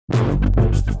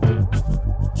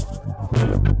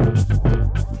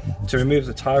to remove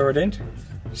the tie rod end,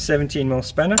 17mm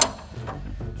spanner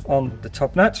on the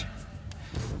top nut,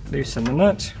 loosen the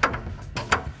nut,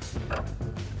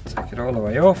 take it all the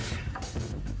way off,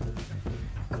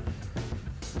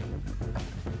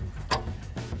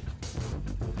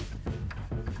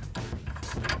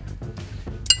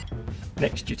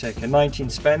 next you take a 19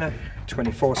 spanner,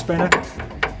 24 spanner,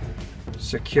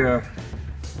 secure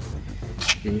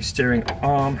the steering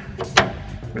arm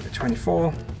with a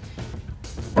 24,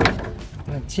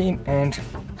 19, and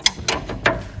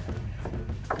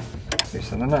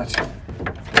loosen the nut.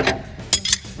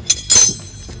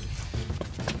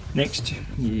 Next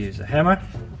you use a hammer,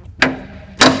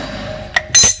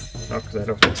 knock that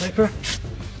off the taper,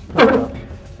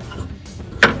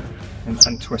 and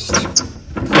untwist.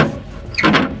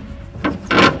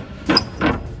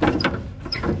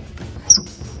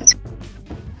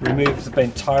 Remove the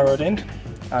bent tie rod end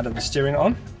out of the steering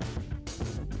arm.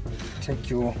 Take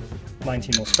your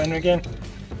 19mm spanner again,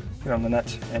 put on the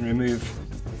nut and remove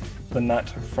the nut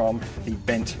from the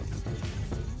bent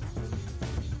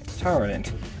tie rod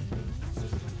end.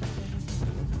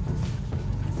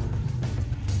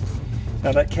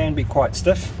 Now that can be quite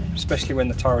stiff, especially when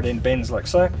the tie rod end bends like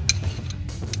so.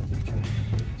 You can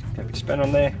have your spanner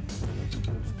on there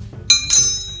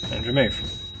and remove.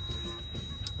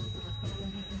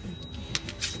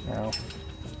 Now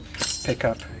pick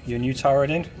up your new tie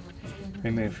rod end,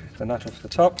 remove the nut off the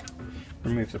top,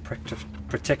 remove the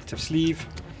protective sleeve,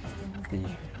 the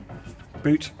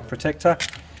boot protector,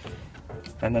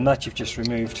 and the nut you've just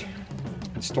removed,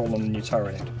 install on the new tie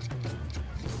rod end.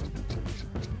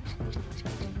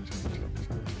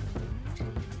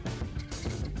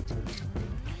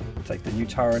 Take the new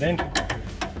tie rod end,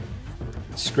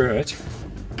 screw it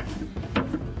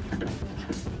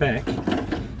back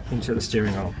into the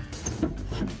steering arm.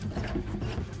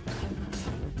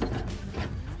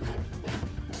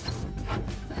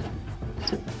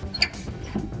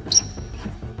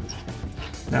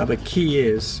 Now the key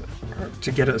is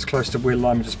to get it as close to wheel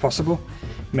alignment as possible.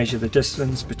 Measure the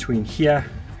distance between here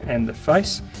and the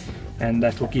face, and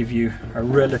that will give you a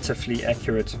relatively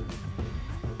accurate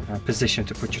position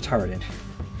to put your tie rod in.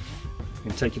 You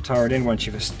can take your tie rod in once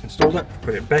you've installed it,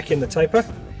 put it back in the taper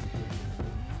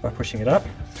by pushing it up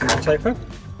through the taper.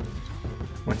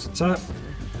 Once it's up,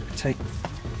 take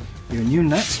your new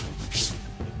nut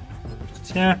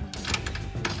here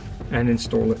and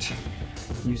install it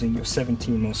using your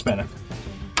 17mm spanner.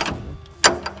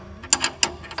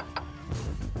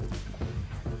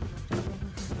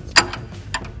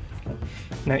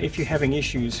 Now if you're having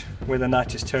issues where the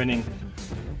nut is turning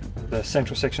the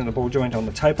central section of the ball joint on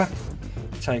the taper,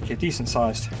 take a decent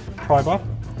sized pry bar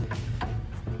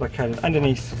located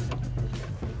underneath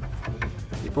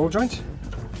the ball joint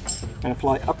and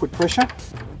apply upward pressure.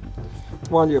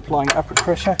 While you're applying upward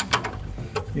pressure,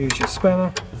 use your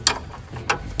spanner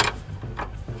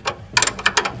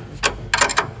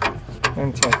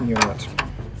and tighten your nut.